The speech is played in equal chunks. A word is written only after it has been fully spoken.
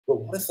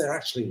but what if they're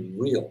actually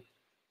real?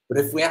 But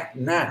if we act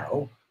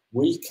now,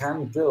 we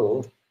can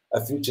build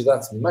a future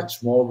that's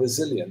much more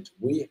resilient.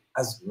 We,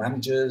 as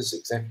managers,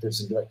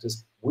 executives, and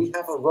directors, we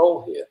have a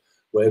role here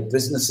where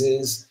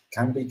businesses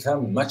can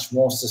become much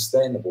more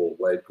sustainable,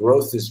 where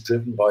growth is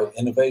driven by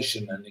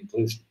innovation and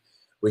inclusion.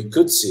 We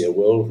could see a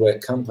world where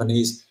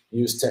companies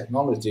use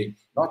technology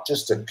not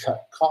just to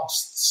cut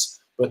costs,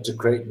 but to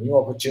create new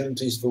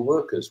opportunities for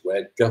workers,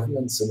 where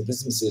governments and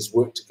businesses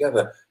work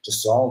together to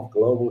solve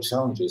global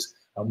challenges,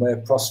 and where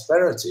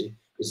prosperity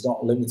is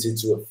not limited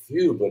to a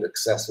few, but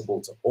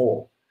accessible to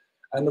all.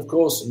 And of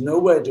course,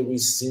 nowhere do we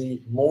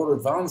see more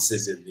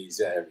advances in these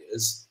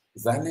areas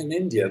than in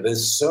India.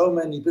 There's so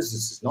many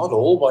businesses, not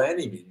all by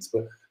any means,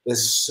 but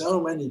there's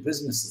so many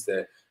businesses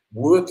there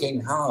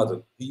working hard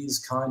at these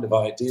kind of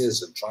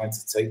ideas and trying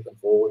to take them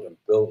forward and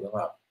build them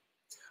up.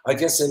 I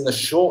guess in the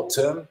short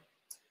term,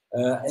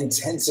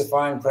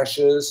 intensifying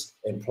pressures,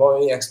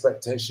 employee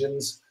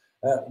expectations,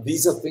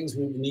 these are things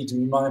we need to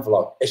be mindful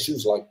of.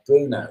 Issues like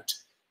burnout,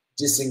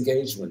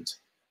 disengagement,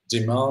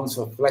 demands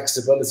for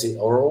flexibility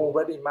are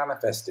already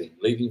manifesting,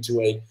 leading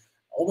to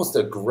almost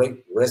a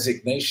great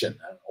resignation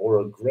or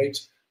a great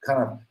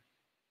kind of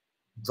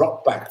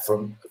drop back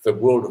from the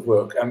world of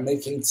work, and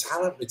making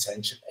talent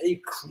retention a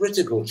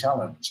critical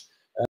challenge.